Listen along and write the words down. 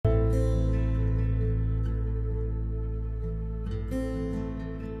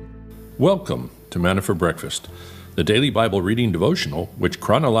Welcome to Manna for Breakfast, the daily Bible reading devotional which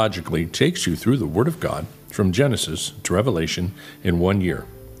chronologically takes you through the Word of God from Genesis to Revelation in 1 year.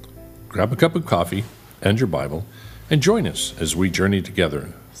 Grab a cup of coffee and your Bible and join us as we journey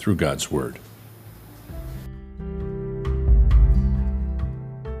together through God's Word.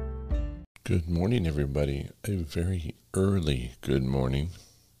 Good morning, everybody. A very early good morning.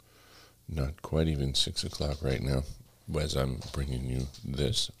 Not quite even 6 o'clock right now as I'm bringing you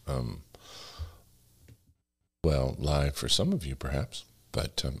this. Live for some of you perhaps,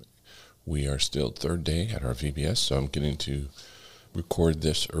 but we are still third day at our VBS, so I'm getting to record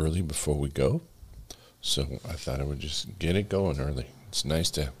this early before we go. So I thought I would just get it going early. It's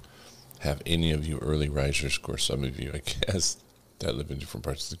nice to have any of you early risers. Of course, some of you, I guess, that live in different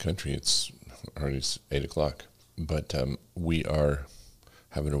parts of the country, it's already 8 o'clock. But we are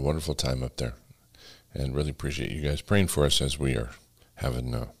having a wonderful time up there, and really appreciate you guys praying for us as we are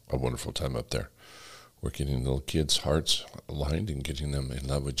having a wonderful time up there. We're getting little kids' hearts aligned and getting them in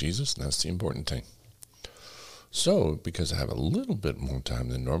love with Jesus, and that's the important thing. So, because I have a little bit more time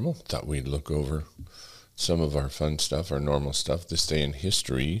than normal, thought we'd look over some of our fun stuff, our normal stuff, this day in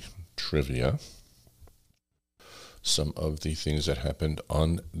history, trivia, some of the things that happened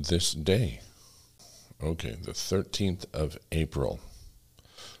on this day. Okay, the 13th of April.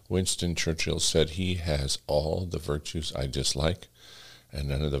 Winston Churchill said he has all the virtues I dislike and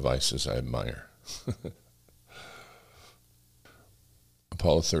none of the vices I admire.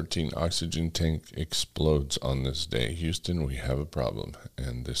 Apollo 13 oxygen tank explodes on this day. Houston, we have a problem.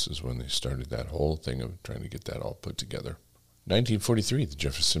 And this is when they started that whole thing of trying to get that all put together. 1943, the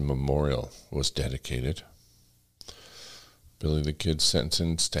Jefferson Memorial was dedicated. Billy the Kid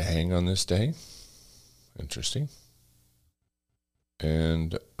sentenced to hang on this day. Interesting.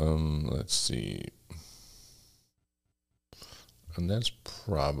 And let's see. And that's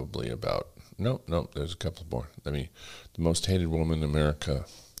probably about... No, there's a couple more. The most hated woman in America,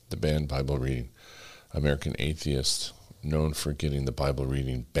 the banned Bible reading. American atheist, known for getting the Bible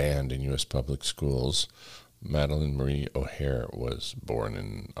reading banned in U.S. public schools. Madalyn Marie O'Hare was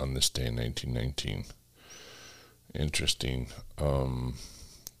born on this day in 1919. Interesting.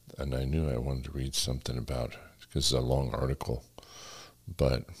 And I knew I wanted to read something about, because it's a long article,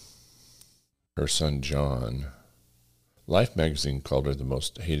 but her son John... Life magazine called her the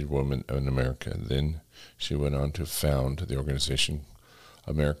most hated woman in America. Then she went on to found the organization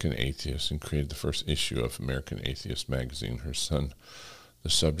American Atheists and created the first issue of American Atheist magazine. Her son, the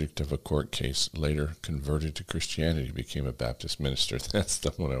subject of a court case, later converted to Christianity, became a Baptist minister. That's the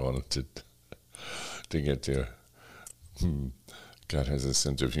one I wanted to get to. God has a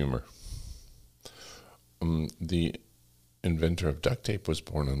sense of humor. The inventor of duct tape was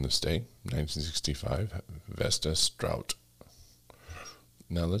born on this day, 1965, Vesta Strout.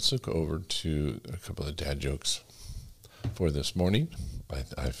 Now let's look over to a couple of dad jokes for this morning.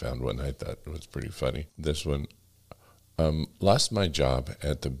 I found one I thought was pretty funny. This one, lost my job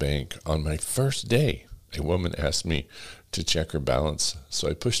at the bank on my first day. A woman asked me to check her balance, so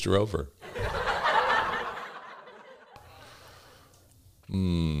I pushed her over.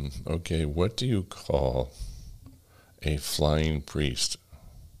 Okay, what do you call a flying priest?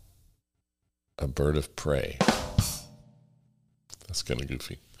 A bird of prey. That's kind of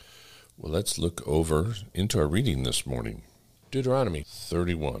goofy. Well, let's look over into our reading this morning. Deuteronomy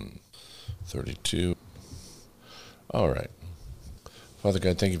 31, 32. All right. Father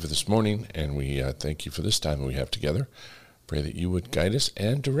God, thank you for this morning, and we thank you for this time that we have together. Pray that you would guide us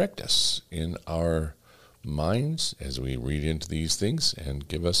and direct us in our minds as we read into these things and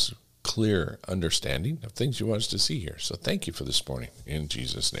give us clear understanding of things you want us to see here. So thank you for this morning. In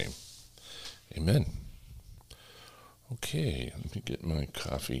Jesus' name, amen. Okay, let me get my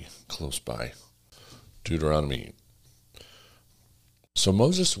coffee close by. Deuteronomy. So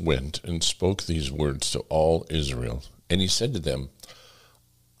Moses went and spoke these words to all Israel, and he said to them,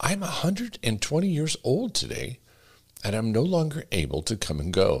 I'm 120 years old today, and I'm no longer able to come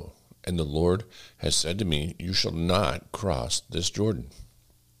and go. And the Lord has said to me, you shall not cross this Jordan.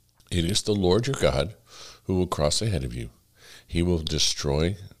 It is the Lord your God who will cross ahead of you. He will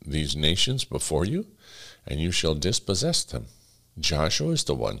destroy these nations before you, and you shall dispossess them. Joshua is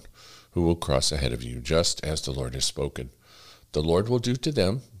the one who will cross ahead of you, just as the Lord has spoken. The Lord will do to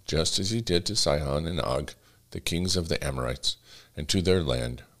them just as he did to Sihon and Og, the kings of the Amorites, and to their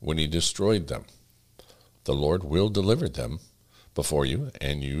land when he destroyed them. The Lord will deliver them before you,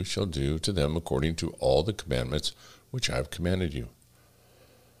 and you shall do to them according to all the commandments which I have commanded you.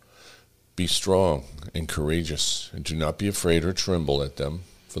 Be strong and courageous, and do not be afraid or tremble at them,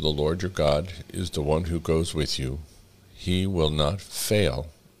 for the Lord your God is the one who goes with you. He will not fail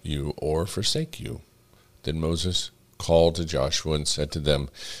you or forsake you. Then Moses called to Joshua and said to them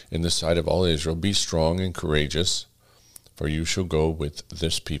in the sight of all Israel, Be strong and courageous, for you shall go with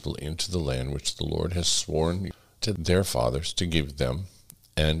this people into the land which the Lord has sworn to their fathers to give them,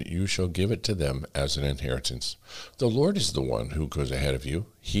 and you shall give it to them as an inheritance. The Lord is the one who goes ahead of you.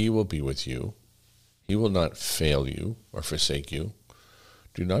 He will be with you. He will not fail you or forsake you.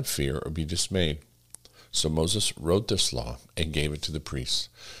 Do not fear or be dismayed. So Moses wrote this law and gave it to the priests,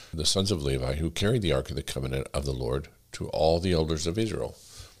 the sons of Levi, who carried the ark of the covenant of the Lord, to all the elders of Israel.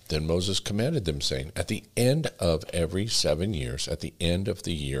 Then Moses commanded them, saying, At the end of every 7 years, at the end of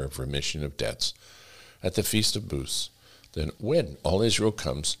the year of remission of debts, at the feast of booths, then when all Israel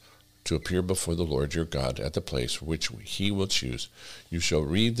comes to appear before the Lord your God at the place which he will choose, you shall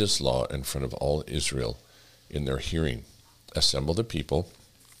read this law in front of all Israel in their hearing. Assemble the people,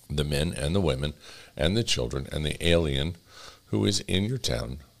 the men and the women, and the children, and the alien who is in your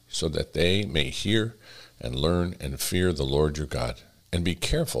town, so that they may hear and learn and fear the Lord your God, and be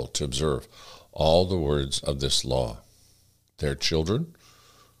careful to observe all the words of this law. Their children,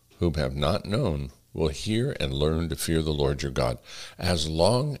 whom have not known, will hear and learn to fear the Lord your God, as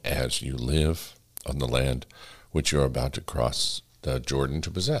long as you live on the land which you are about to cross the Jordan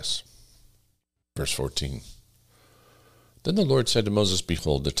to possess. Verse 14. Then the Lord said to Moses,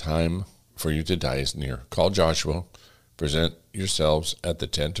 Behold, the time for you to die is near. Call Joshua, present yourselves at the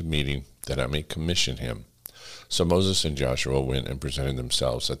tent of meeting, that I may commission him. So Moses and Joshua went and presented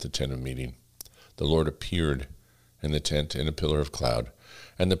themselves at the tent of meeting. The Lord appeared in the tent in a pillar of cloud,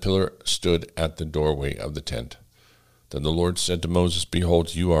 and the pillar stood at the doorway of the tent. Then the Lord said to Moses,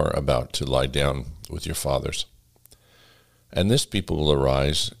 Behold, you are about to lie down with your fathers. And this people will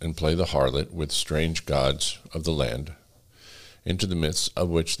arise and play the harlot with strange gods of the land, into the midst of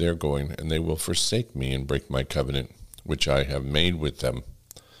which they are going, and they will forsake me and break my covenant, which I have made with them.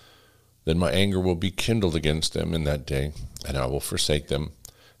 Then my anger will be kindled against them in that day, and I will forsake them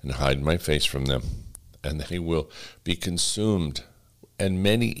and hide my face from them, and they will be consumed, and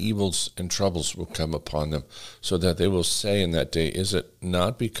many evils and troubles will come upon them, so that they will say in that day, Is it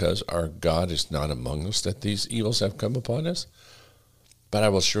not because our God is not among us that these evils have come upon us? But I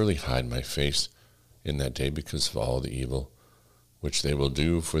will surely hide my face in that day because of all the evil which they will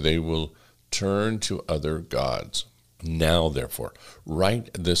do, for they will turn to other gods. Now, therefore, write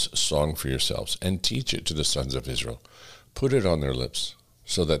this song for yourselves, and teach it to the sons of Israel. Put it on their lips,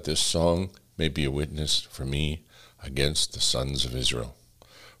 so that this song may be a witness for me against the sons of Israel.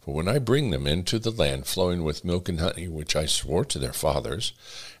 For when I bring them into the land flowing with milk and honey, which I swore to their fathers,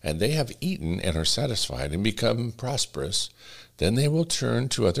 and they have eaten and are satisfied and become prosperous, then they will turn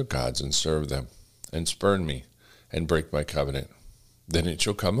to other gods and serve them, and spurn me, and break my covenant. Then it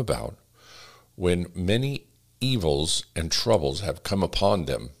shall come about, when many evils and troubles have come upon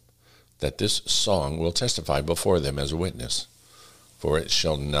them, that this song will testify before them as a witness. For it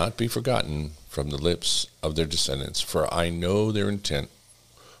shall not be forgotten from the lips of their descendants, for I know their intent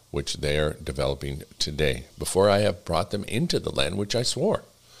which they are developing today, before I have brought them into the land which I swore.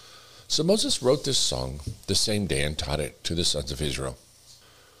 So Moses wrote this song the same day and taught it to the sons of Israel.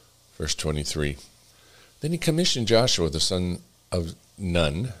 Verse 23. Then he commissioned Joshua the son of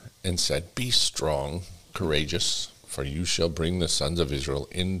Nun, and said, Be strong, courageous, for you shall bring the sons of Israel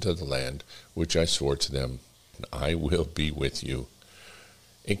into the land which I swore to them, and I will be with you.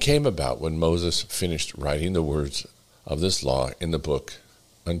 It came about when Moses finished writing the words of this law in the book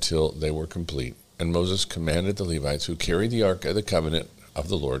until they were complete. And Moses commanded the Levites who carried the ark of the covenant of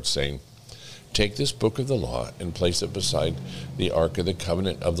the Lord, saying, Take this book of the law and place it beside the ark of the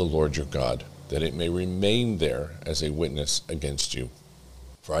covenant of the Lord your God, that it may remain there as a witness against you.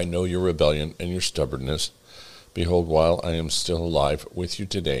 For I know your rebellion and your stubbornness. Behold, while I am still alive with you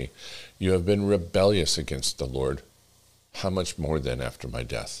today, you have been rebellious against the Lord. How much more then after my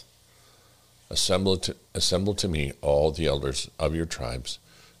death? Assemble to me all the elders of your tribes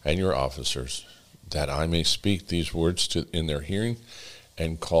and your officers, that I may speak these words in their hearing,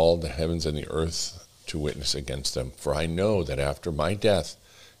 and call the heavens and the earth to witness against them. For I know that after my death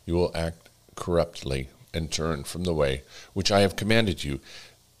you will act corruptly and turn from the way which I have commanded you,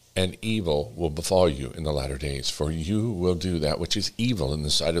 and evil will befall you in the latter days. For you will do that which is evil in the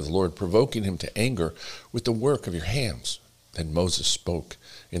sight of the Lord, provoking him to anger with the work of your hands. Then Moses spoke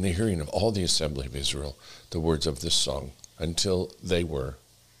in the hearing of all the assembly of Israel the words of this song until they were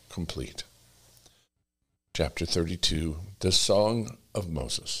complete. Chapter 32, the Song of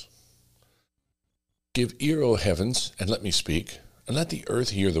Moses. Give ear, O heavens, and let me speak, and let the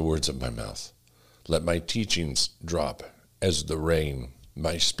earth hear the words of my mouth. Let my teachings drop as the rain,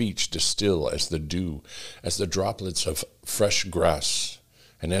 my speech distill as the dew, as the droplets of fresh grass,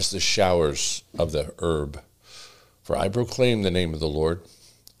 and as the showers of the herb. For I proclaim the name of the Lord.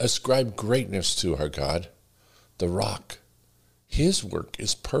 Ascribe greatness to our God, the rock. His work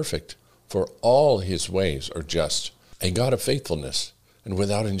is perfect, for all his ways are just. A God of faithfulness and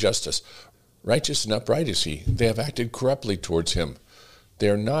without injustice. Righteous and upright is he. They have acted corruptly towards him. They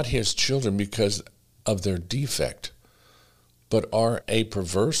are not his children because of their defect, but are a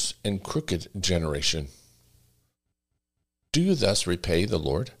perverse and crooked generation. Do you thus repay the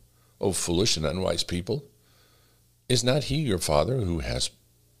Lord, O foolish and unwise people? Is not he your father who has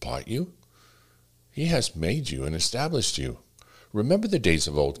bought you? He has made you and established you. Remember the days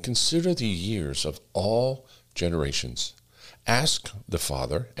of old. Consider the years of all generations. Ask the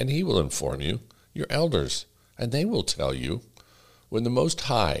Father, and he will inform you, your elders, and they will tell you, when the Most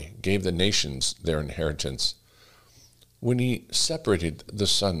High gave the nations their inheritance, when he separated the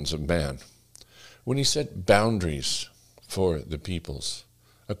sons of man, when he set boundaries for the peoples,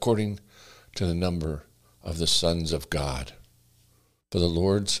 according to the number of the sons of God. For the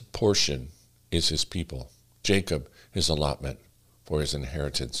Lord's portion is his people, Jacob his allotment for his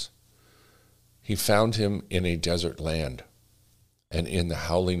inheritance. He found him in a desert land and in the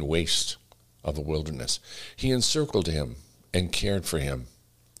howling waste of a wilderness. He encircled him and cared for him.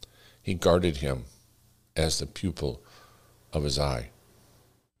 He guarded him as the pupil of his eye.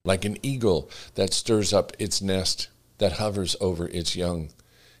 Like an eagle that stirs up its nest, that hovers over its young,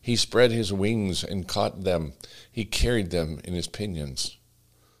 he spread his wings and caught them. He carried them in his pinions.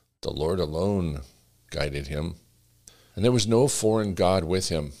 The Lord alone guided him, and there was no foreign god with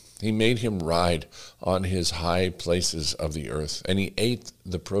him. He made him ride on his high places of the earth, and he ate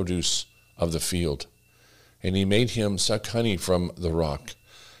the produce of the field. And he made him suck honey from the rock,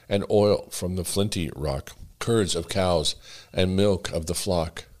 and oil from the flinty rock, curds of cows, and milk of the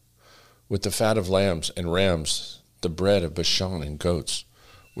flock, with the fat of lambs and rams, the bread of Bashan and goats,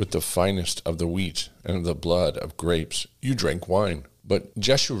 with the finest of the wheat and of the blood of grapes. You drank wine. But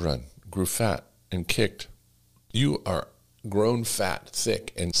Jeshurun grew fat and kicked. You are grown fat,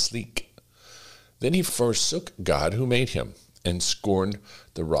 thick, and sleek. Then he forsook God who made him, and scorned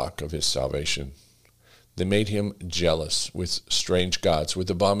the rock of his salvation. They made him jealous with strange gods. With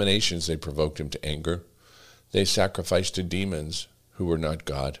abominations they provoked him to anger. They sacrificed to demons who were not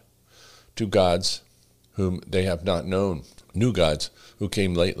God, to gods whom they have not known, new gods who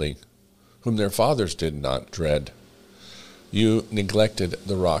came lately, whom their fathers did not dread. You neglected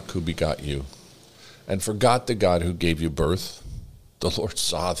the rock who begot you, and forgot the God who gave you birth. The Lord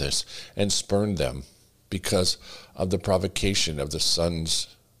saw this and spurned them because of the provocation of the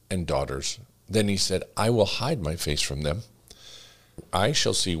sons and daughters. Then he said, I will hide my face from them. I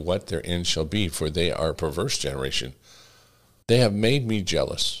shall see what their end shall be, for they are a perverse generation. They have made me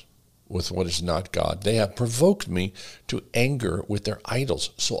jealous with what is not God. They have provoked me to anger with their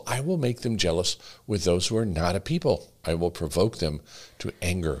idols. So I will make them jealous with those who are not a people. I will provoke them to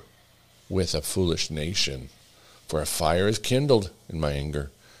anger with a foolish nation. For a fire is kindled in my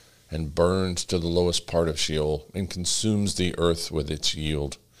anger, and burns to the lowest part of Sheol, and consumes the earth with its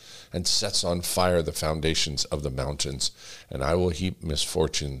yield, and sets on fire the foundations of the mountains. And I will heap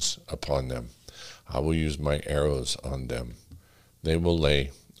misfortunes upon them. I will use my arrows on them. They will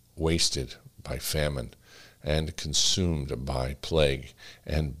lay wasted by famine, and consumed by plague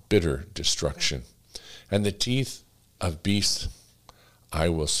and bitter destruction. And the teeth of beasts I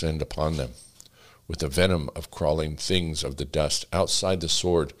will send upon them, with the venom of crawling things of the dust. Outside the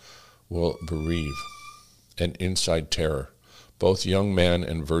sword will bereave, and inside terror, both young man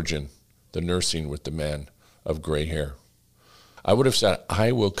and virgin, the nursing with the man of gray hair. I would have said,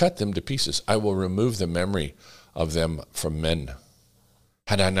 I will cut them to pieces. I will remove the memory of them from men,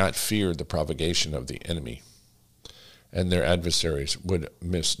 had I not feared the provocation of the enemy. And their adversaries would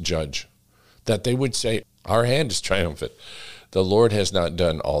misjudge, that they would say, our hand is triumphant. The Lord has not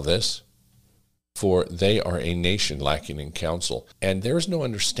done all this. For they are a nation lacking in counsel, and there is no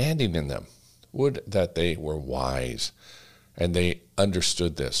understanding in them. Would that they were wise, and they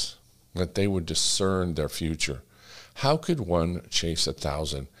understood this, that they would discern their future. How could one chase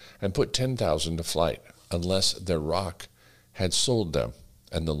 1,000 and put 10,000 to flight, unless their rock had sold them,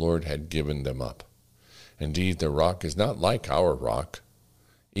 and the Lord had given them up? Indeed, their rock is not like our rock.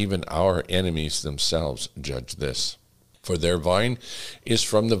 Even our enemies themselves judge this. For their vine is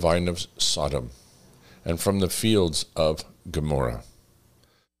from the vine of Sodom, and from the fields of Gomorrah.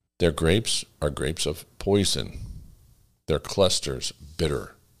 Their grapes are grapes of poison, their clusters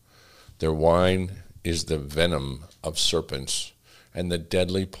bitter. Their wine is the venom of serpents, and the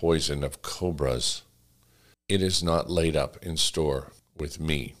deadly poison of cobras. It is not laid up in store with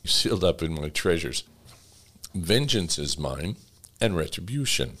me, sealed up in my treasures. Vengeance is mine, and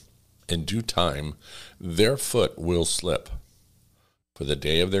retribution. In due time, their foot will slip, for the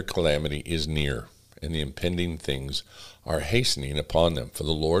day of their calamity is near, and the impending things are hastening upon them. For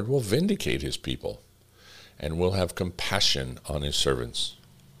the Lord will vindicate his people, and will have compassion on his servants,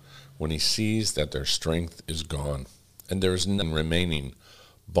 when he sees that their strength is gone, and there is none remaining,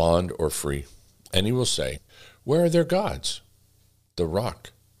 bond or free. And he will say, where are their gods, the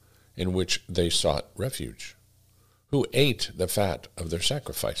rock in which they sought refuge, who ate the fat of their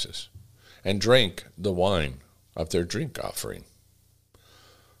sacrifices, and drank the wine of their drink offering?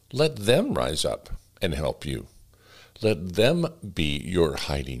 Let them rise up and help you. Let them be your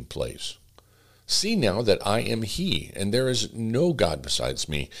hiding place. See now that I am he, and there is no God besides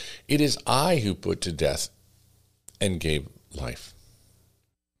me. It is I who put to death and gave life.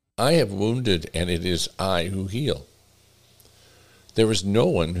 I have wounded, and it is I who heal. There is no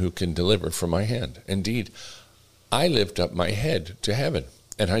one who can deliver from my hand. Indeed, I lift up my head to heaven,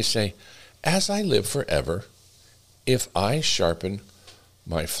 and I say, as I live forever, if I sharpen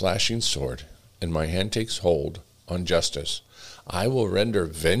my flashing sword, and my hand takes hold on justice, I will render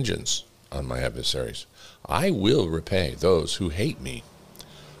vengeance on my adversaries. I will repay those who hate me.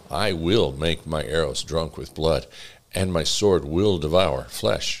 I will make my arrows drunk with blood, and my sword will devour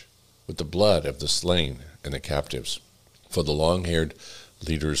flesh with the blood of the slain and the captives. For the long-haired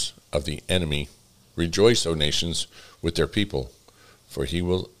leaders of the enemy rejoice, O nations, with their people, for he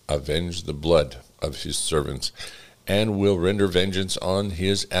will avenge the blood of his servants, and will render vengeance on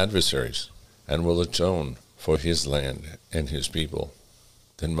his adversaries, and will atone for his land and his people.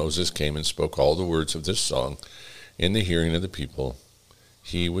 Then Moses came and spoke all the words of this song in the hearing of the people,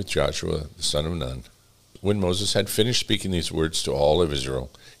 he with Joshua the son of Nun. When Moses had finished speaking these words to all of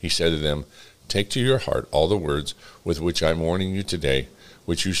Israel, he said to them, take to your heart all the words with which I am warning you today,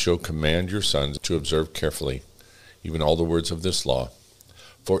 which you shall command your sons to observe carefully, even all the words of this law.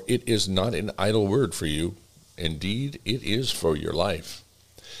 For it is not an idle word for you, indeed it is for your life.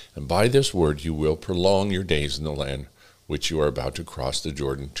 And by this word you will prolong your days in the land which you are about to cross the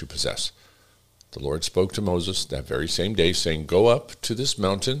Jordan to possess. The Lord spoke to Moses that very same day, saying, go up to this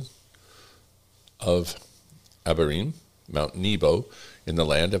mountain of Abarim, Mount Nebo, in the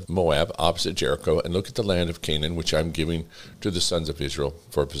land of Moab, opposite Jericho, and look at the land of Canaan, which I am giving to the sons of Israel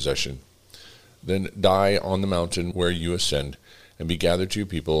for possession. Then die on the mountain where you ascend, and be gathered to your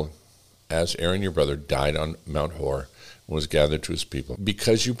people, as Aaron your brother died on Mount Hor, and was gathered to his people.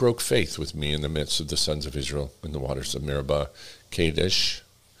 Because you broke faith with me in the midst of the sons of Israel, in the waters of Meribah, Kadesh,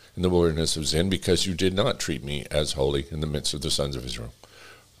 in the wilderness of Zin, because you did not treat me as holy in the midst of the sons of Israel.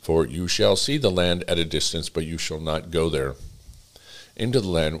 For you shall see the land at a distance, but you shall not go there, into the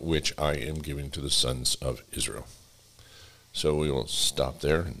land which I am giving to the sons of Israel. So we will stop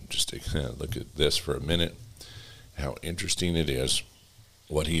there and just take a look at this for a minute, how interesting it is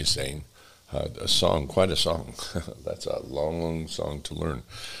what he is saying. A song, quite a song. That's a long, long song to learn.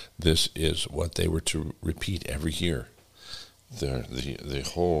 This is what they were to repeat every year.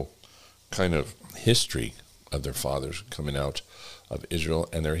 The whole kind of history of their fathers coming out of Israel,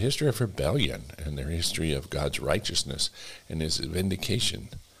 and their history of rebellion, and their history of God's righteousness, and his vindication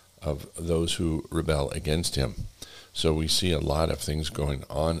of those who rebel against him. So we see a lot of things going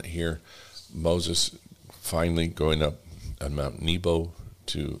on here. Moses finally going up on Mount Nebo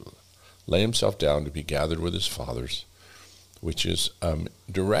to lay himself down to be gathered with his fathers, which is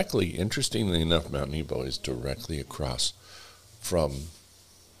directly, interestingly enough, Mount Nebo is directly across from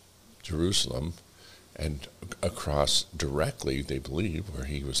Jerusalem, and across directly, they believe, where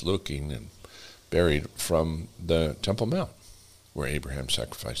he was looking and buried from the Temple Mount, where Abraham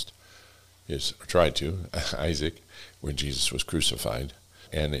sacrificed tried to, Isaac, where Jesus was crucified.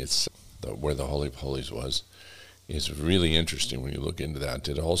 And it's where the Holy of Holies was. It's really interesting when you look into that.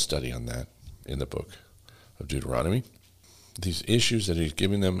 Did a whole study on that in the book of Deuteronomy. These issues that he's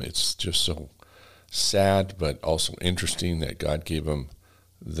giving them, it's just so sad, but also interesting that God gave them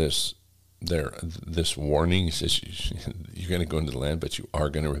this warning. He says, you're going to go into the land, but you are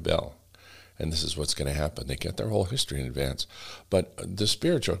going to rebel. And this is what's going to happen. They get their whole history in advance. But the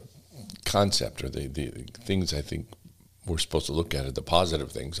spiritual concept, or the things I think we're supposed to look at, are the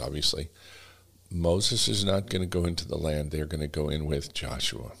positive things, obviously. Moses is not going to go into the land. They're going to go in with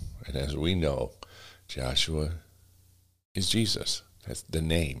Joshua. And as we know, Joshua is Jesus. That's the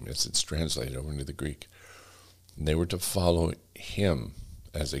name as it's translated over into the Greek. And they were to follow him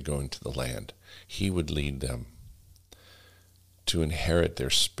as they go into the land. He would lead them to inherit their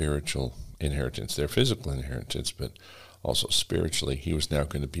spiritual inheritance, their physical inheritance, but also spiritually. He was now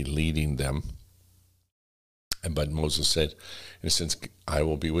going to be leading them But Moses said, in a sense, I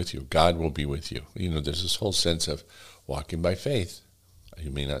will be with you. God will be with you. There's this whole sense of walking by faith. You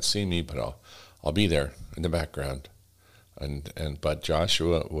may not see me, but I'll be there in the background. But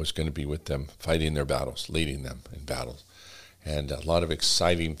Joshua was going to be with them, fighting their battles, leading them in battles. And a lot of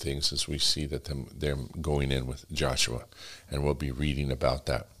exciting things as we see that they're going in with Joshua. And we'll be reading about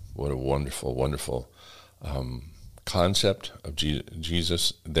that. What a wonderful, wonderful concept of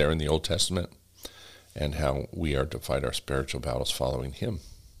Jesus there in the Old Testament, and how we are to fight our spiritual battles following him.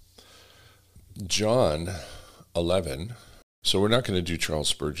 John 11. So we're not going to do Charles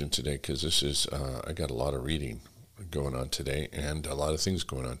Spurgeon today because this is, I got a lot of reading going on today and a lot of things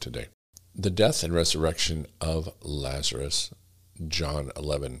going on today. The death and resurrection of Lazarus, John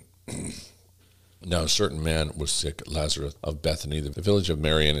 11. Now a certain man was sick, Lazarus of Bethany, the village of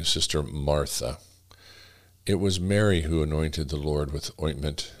Mary and his sister Martha. It was Mary who anointed the Lord with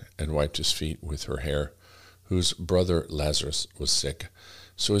ointment and wiped his feet with her hair, whose brother Lazarus was sick.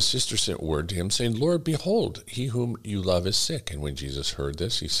 So his sister sent word to him, saying, Lord, behold, he whom you love is sick. And when Jesus heard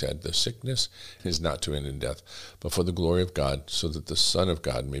this, he said, the sickness is not to end in death, but for the glory of God, so that the Son of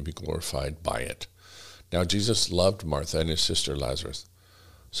God may be glorified by it. Now Jesus loved Martha and his sister Lazarus.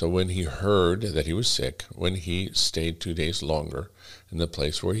 So when he heard that he was sick, when he stayed 2 days longer in the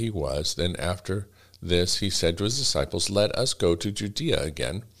place where he was, then after this he said to his disciples, let us go to Judea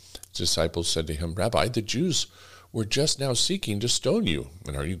again. His disciples said to him, Rabbi, the Jews were just now seeking to stone you,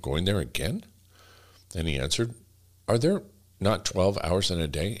 and are you going there again? Then he answered, are there not 12 hours in a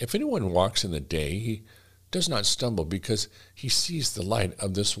day? If anyone walks in the day, he does not stumble, because he sees the light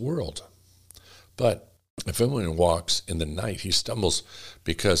of this world. But if anyone walks in the night, he stumbles,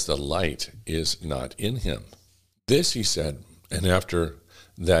 because the light is not in him. This he said, and after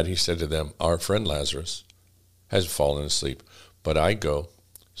that he said to them, our friend Lazarus has fallen asleep, but I go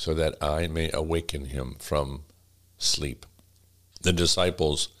so that I may awaken him from sleep. The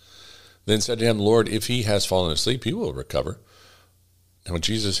disciples then said to him, Lord, if he has fallen asleep, he will recover. Now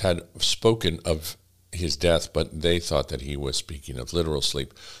Jesus had spoken of his death, but they thought that he was speaking of literal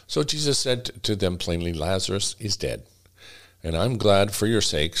sleep. So Jesus said to them plainly, Lazarus is dead, and I'm glad for your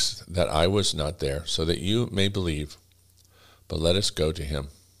sakes that I was not there, so that you may believe. But let us go to him.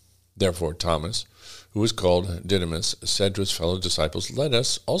 Therefore Thomas, who was called Didymus, said to his fellow disciples, let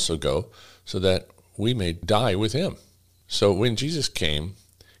us also go, so that we may die with him. So when Jesus came,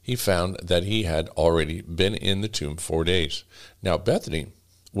 he found that he had already been in the tomb 4 days. Now Bethany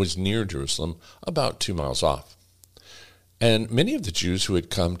was near Jerusalem, about 2 miles off. And many of the Jews who had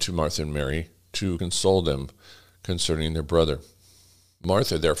come to Martha and Mary to console them concerning their brother.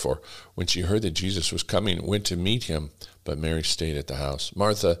 Martha, therefore, when she heard that Jesus was coming, went to meet him, but Mary stayed at the house.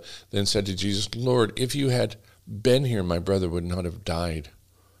 Martha then said to Jesus, Lord, if you had been here, my brother would not have died.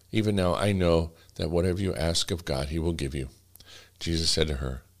 Even now I know that whatever you ask of God, he will give you. Jesus said to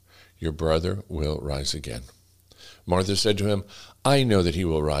her, your brother will rise again. Martha said to him, I know that he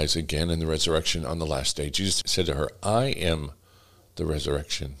will rise again in the resurrection on the last day. Jesus said to her, I am the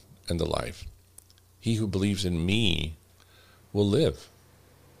resurrection and the life. He who believes in me will live,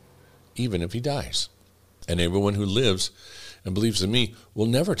 even if he dies. And everyone who lives and believes in me will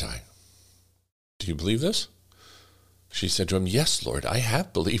never die. Do you believe this? She said to him, yes, Lord, I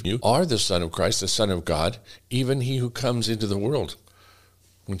have believed you are the Son of Christ, the Son of God, even he who comes into the world.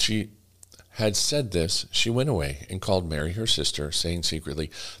 When she had said this, she went away and called Mary, her sister, saying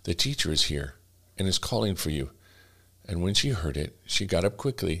secretly, the teacher is here and is calling for you. And when she heard it, she got up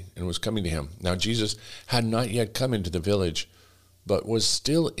quickly and was coming to him. Now Jesus had not yet come into the village, but was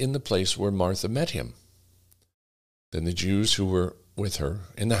still in the place where Martha met him. Then the Jews who were with her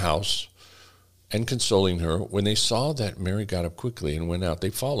in the house and consoling her, when they saw that Mary got up quickly and went out, they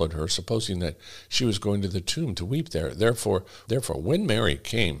followed her, supposing that she was going to the tomb to weep there. Therefore, when Mary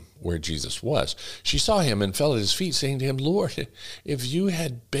came where Jesus was, she saw him and fell at his feet, saying to him, Lord, if you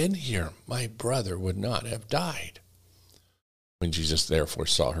had been here, my brother would not have died. When Jesus therefore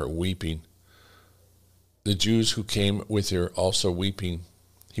saw her weeping, the Jews who came with her also weeping,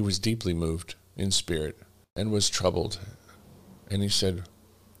 he was deeply moved in spirit and was troubled. And he said,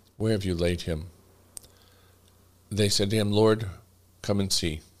 where have you laid him? They said to him, Lord, come and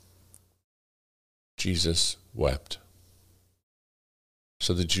see. Jesus wept.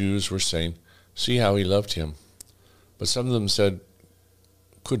 So the Jews were saying, see how he loved him. But some of them said,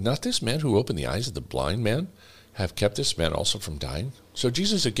 could not this man who opened the eyes of the blind man have kept this man also from dying? So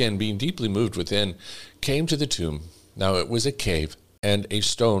Jesus, again, being deeply moved within, came to the tomb. Now it was a cave, and a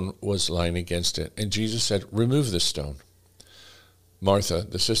stone was lying against it. And Jesus said, remove this stone. Martha,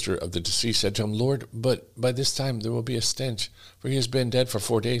 the sister of the deceased, said to him, Lord, but by this time there will be a stench, for he has been dead for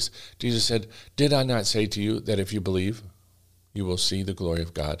 4 days. Jesus said, Did I not say to you that if you believe, you will see the glory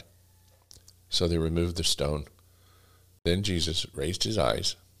of God? So they removed the stone. Then Jesus raised his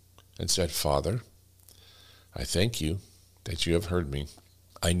eyes and said, Father, I thank you that you have heard me.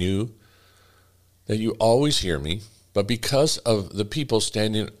 I knew that you always hear me, but because of the people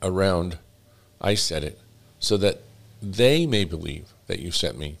standing around, I said it, so that they may believe that you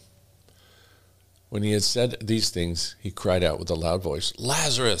sent me. When he had said these things, he cried out with a loud voice,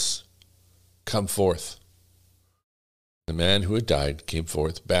 Lazarus, come forth. The man who had died came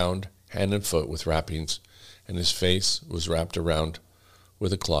forth, bound hand and foot with wrappings, and his face was wrapped around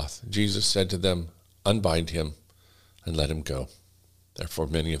with a cloth. Jesus said to them, Unbind him and let him go. Therefore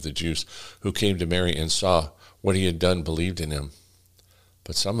many of the Jews who came to Mary and saw what he had done believed in him.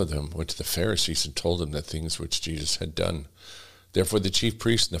 But some of them went to the Pharisees and told them the things which Jesus had done. Therefore the chief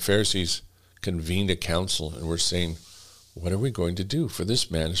priests and the Pharisees convened a council and were saying, What are we going to do? For this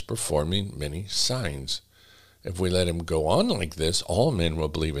man is performing many signs. If we let him go on like this, all men will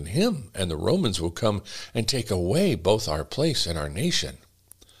believe in him, and the Romans will come and take away both our place and our nation.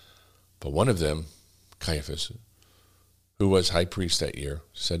 But one of them, Caiaphas, who was high priest that year,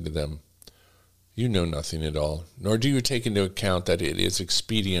 said to them, You know nothing at all, nor do you take into account that it is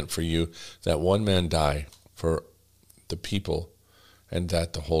expedient for you that one man die for the people, and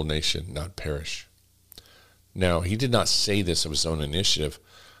that the whole nation not perish. Now he did not say this of his own initiative,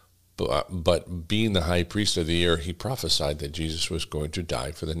 but being the high priest of the year, he prophesied that Jesus was going to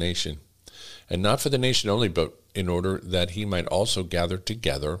die for the nation, and not for the nation only, but in order that he might also gather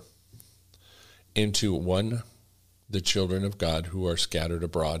together into one the children of God who are scattered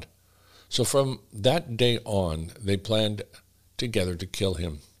abroad. So from that day on, they planned together to kill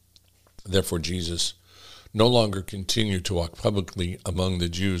him. Therefore Jesus no longer continued to walk publicly among the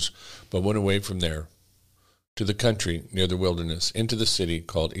Jews, but went away from there to the country near the wilderness, into the city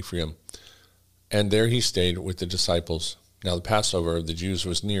called Ephraim. And there he stayed with the disciples. Now the Passover of the Jews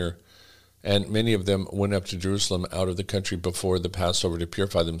was near, and many of them went up to Jerusalem out of the country before the Passover to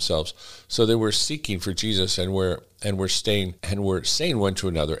purify themselves. So they were seeking for Jesus and were saying one to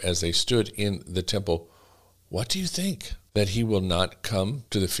another as they stood in the temple, What do you think? That he will not come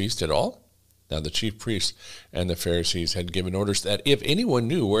to the feast at all? Now the chief priests and the Pharisees had given orders that if anyone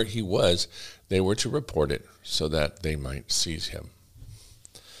knew where he was, they were to report it so that they might seize him.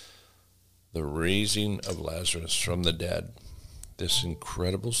 The raising of Lazarus from the dead, this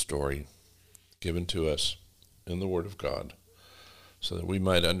incredible story given to us in the Word of God, so that we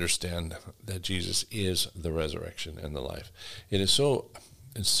might understand that Jesus is the resurrection and the life. It's so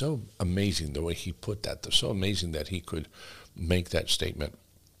amazing the way he put that. It's so amazing that he could make that statement.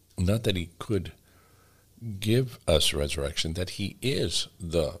 Not that he could give us resurrection, that he is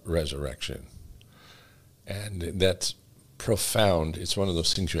the resurrection. And that's profound. It's one of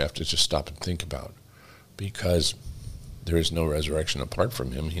those things you have to just stop and think about, because there is no resurrection apart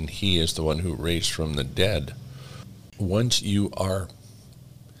from him, and he is the one who raised from the dead. Once you are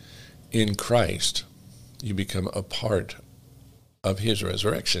in Christ, you become a part of his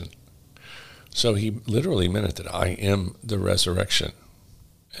resurrection. So he literally meant it, that I am the resurrection.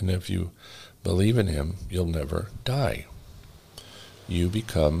 And if you believe in him, you'll never die. You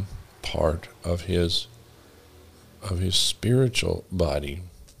become part of his spiritual body,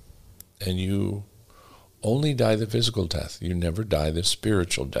 and you only die the physical death. You never die the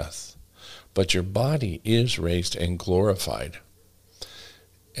spiritual death. But your body is raised and glorified.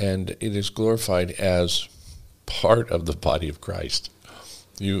 And it is glorified as part of the body of Christ.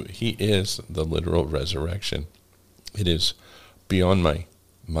 He is the literal resurrection. It is beyond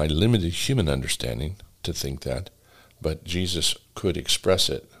my limited human understanding to think that, but Jesus could express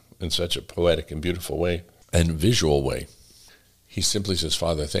it in such a poetic and beautiful way and visual way. He simply says,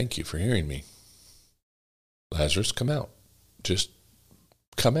 Father, thank you for hearing me. Lazarus, come out. Just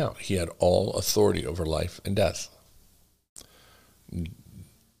come out. He had all authority over life and death.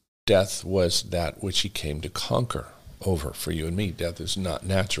 Death was that which he came to conquer over for you and me. Death is not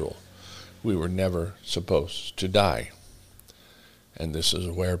natural. We were never supposed to die. And this is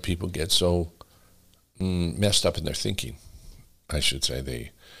where people get so messed up in their thinking. I should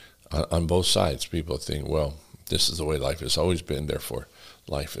say on both sides, people think, well, this is the way life has always been, therefore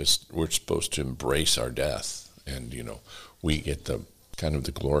we're supposed to embrace our death. And, we get the kind of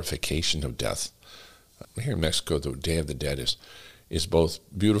the glorification of death. Here in Mexico, the Day of the Dead is both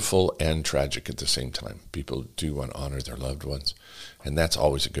beautiful and tragic at the same time. People do want to honor their loved ones, and that's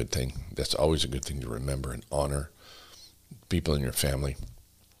always a good thing. That's always a good thing to remember and honor people in your family.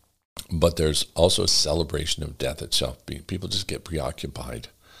 But there's also a celebration of death itself. People just get preoccupied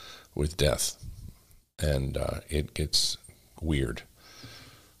with death, and it gets weird.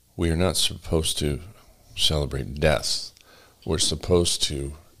 We are not supposed to celebrate death. We're supposed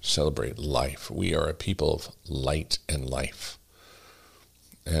to celebrate life. We are a people of light and life.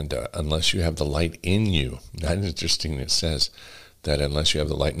 And unless you have the light in you, that is interesting. It says that unless you have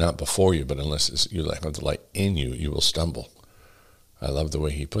the light, not before you, but unless you have the light in you, you will stumble. I love the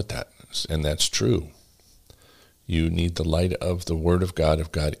way he put that. And that's true. You need the light of the Word of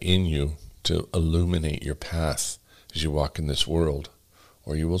God in you to illuminate your path as you walk in this world,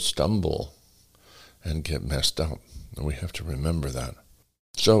 or you will stumble and get messed up. And we have to remember that.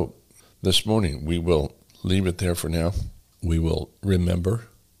 So this morning, we will leave it there for now. We will remember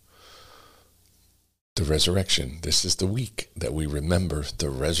the resurrection. This is the week that we remember the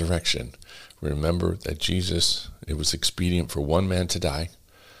resurrection. Remember that Jesus, it was expedient for one man to die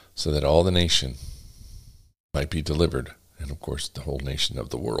so that all the nation might be delivered. And of course, the whole nation of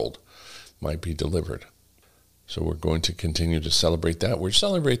the world might be delivered. So we're going to continue to celebrate that. We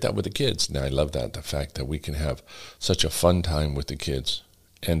celebrate that with the kids. Now, I love that, the fact that we can have such a fun time with the kids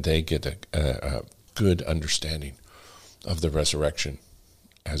and they get a good understanding of the resurrection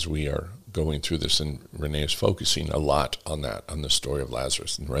as we are going through this. And Renee is focusing a lot on that, on the story of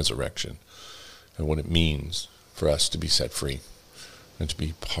Lazarus and resurrection and what it means for us to be set free and to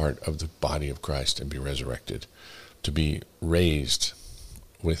be part of the body of Christ and be resurrected, to be raised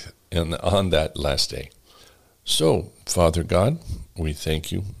on that last day. So, Father God, we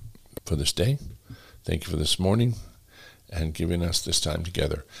thank you for this day. Thank you for this morning and giving us this time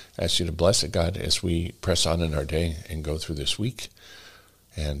together. I ask you to bless it, God, as we press on in our day and go through this week,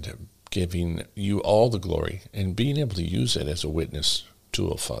 and giving you all the glory and being able to use it as a witness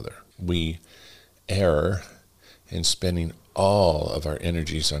tool, Father. We err in spending all of our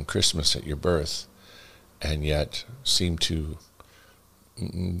energies on Christmas at your birth, and yet seem to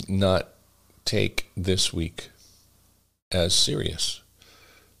not take this week as serious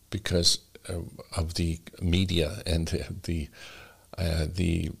because of the media and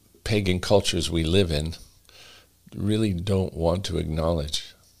the pagan cultures we live in. Really don't want to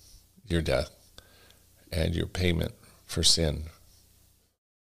acknowledge your death and your payment for sin.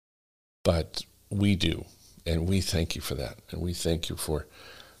 But we do, and we thank you for that, and we thank you for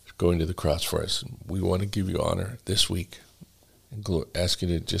going to the cross for us. We want to give you honor this week and ask you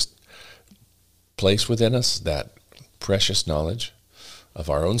to just place within us that precious knowledge of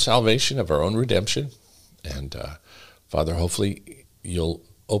our own salvation, of our own redemption. And Father, hopefully you'll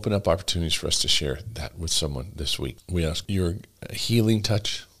open up opportunities for us to share that with someone this week. We ask your healing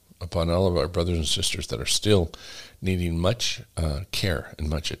touch upon all of our brothers and sisters that are still needing much care and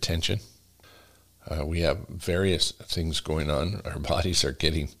much attention. We have various things going on. Our bodies are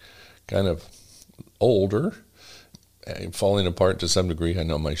getting kind of older, falling apart to some degree. I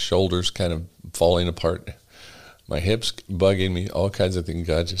know my shoulders kind of falling apart, my hips bugging me, all kinds of things.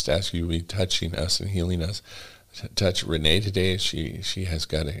 God, just ask you to be touching us and healing us. Touch Renee today. She has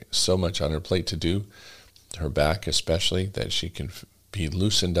got so much on her plate to do, her back especially, that she can be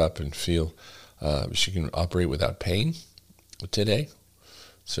loosened up and feel she can operate without pain today,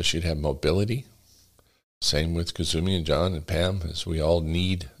 so she'd have mobility. Same with Kazumi and John and Pam, as we all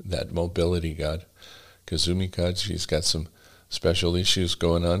need that mobility, God. Kazumi, God, she's got some special issues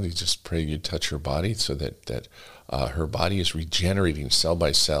going on. We just pray you touch her body so that her body is regenerating cell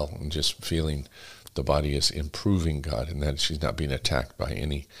by cell and just feeling the body is improving, God, and that she's not being attacked by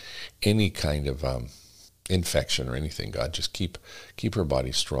any kind of infection or anything, God. Just keep her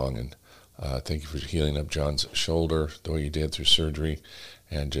body strong, and thank you for healing up John's shoulder the way you did through surgery,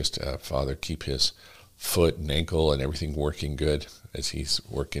 and just, Father, keep his foot and ankle and everything working good as he's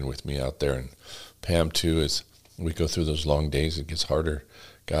working with me out there. And Pam, too, as we go through those long days, it gets harder,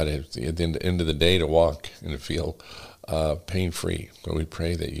 God, at the end of the day to walk and to feel pain-free. So we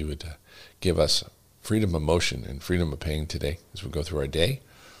pray that you would give us freedom of motion and freedom of pain today as we go through our day.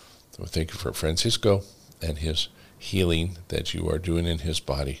 So thank you for Francisco and his healing that you are doing in his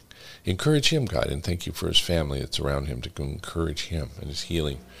body. Encourage him, God, and thank you for his family that's around him to encourage him and his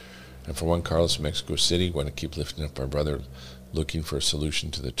healing. And for Juan Carlos in Mexico City, we want to keep lifting up our brother, looking for a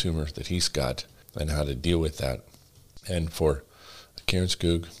solution to the tumor that he's got and how to deal with that. And for Karen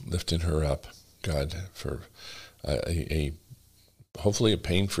Skoog, lifting her up, God, for hopefully a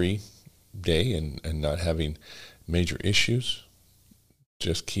pain-free day and not having major issues.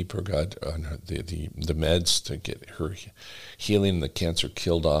 Just keep her, God, on the meds to get her healing and the cancer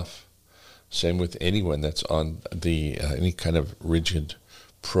killed off. Same with anyone that's on the any kind of rigid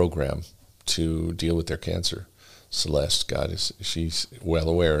program to deal with their cancer. Celeste, God, she's well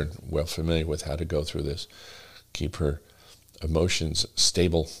aware and well familiar with how to go through this. Keep her emotions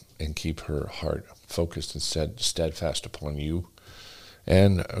stable and keep her heart focused and steadfast upon you.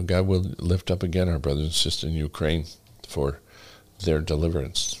 And God will lift up again our brothers and sisters in Ukraine for their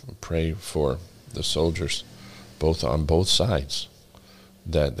deliverance. Pray for the soldiers, on both sides,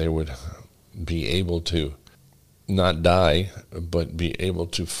 that they would be able to not die, but be able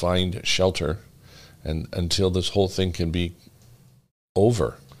to find shelter and until this whole thing can be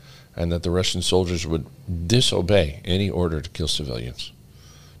over, and that the Russian soldiers would disobey any order to kill civilians,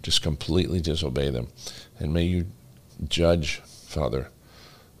 just completely disobey them. And may you judge, Father,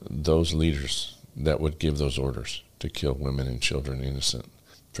 those leaders that would give those orders to kill women and children innocent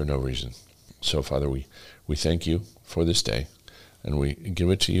for no reason. So, Father, we thank you for this day, and we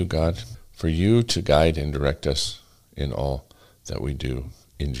give it to you, God, for you to guide and direct us in all that we do,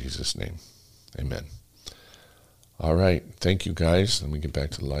 in Jesus' name. Amen. All right. Thank you, guys. Let me get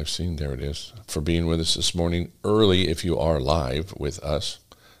back to the live scene. There it is. For being with us this morning early, if you are live with us.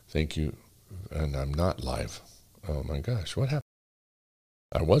 Thank you. And I'm not live. Oh, my gosh. What happened?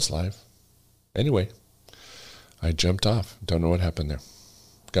 I was live. Anyway, I jumped off. Don't know what happened there.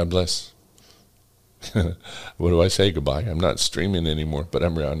 God bless. What do I say? Goodbye. I'm not streaming anymore, but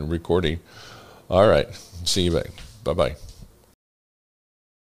I'm on recording. All right. See you back. Bye-bye.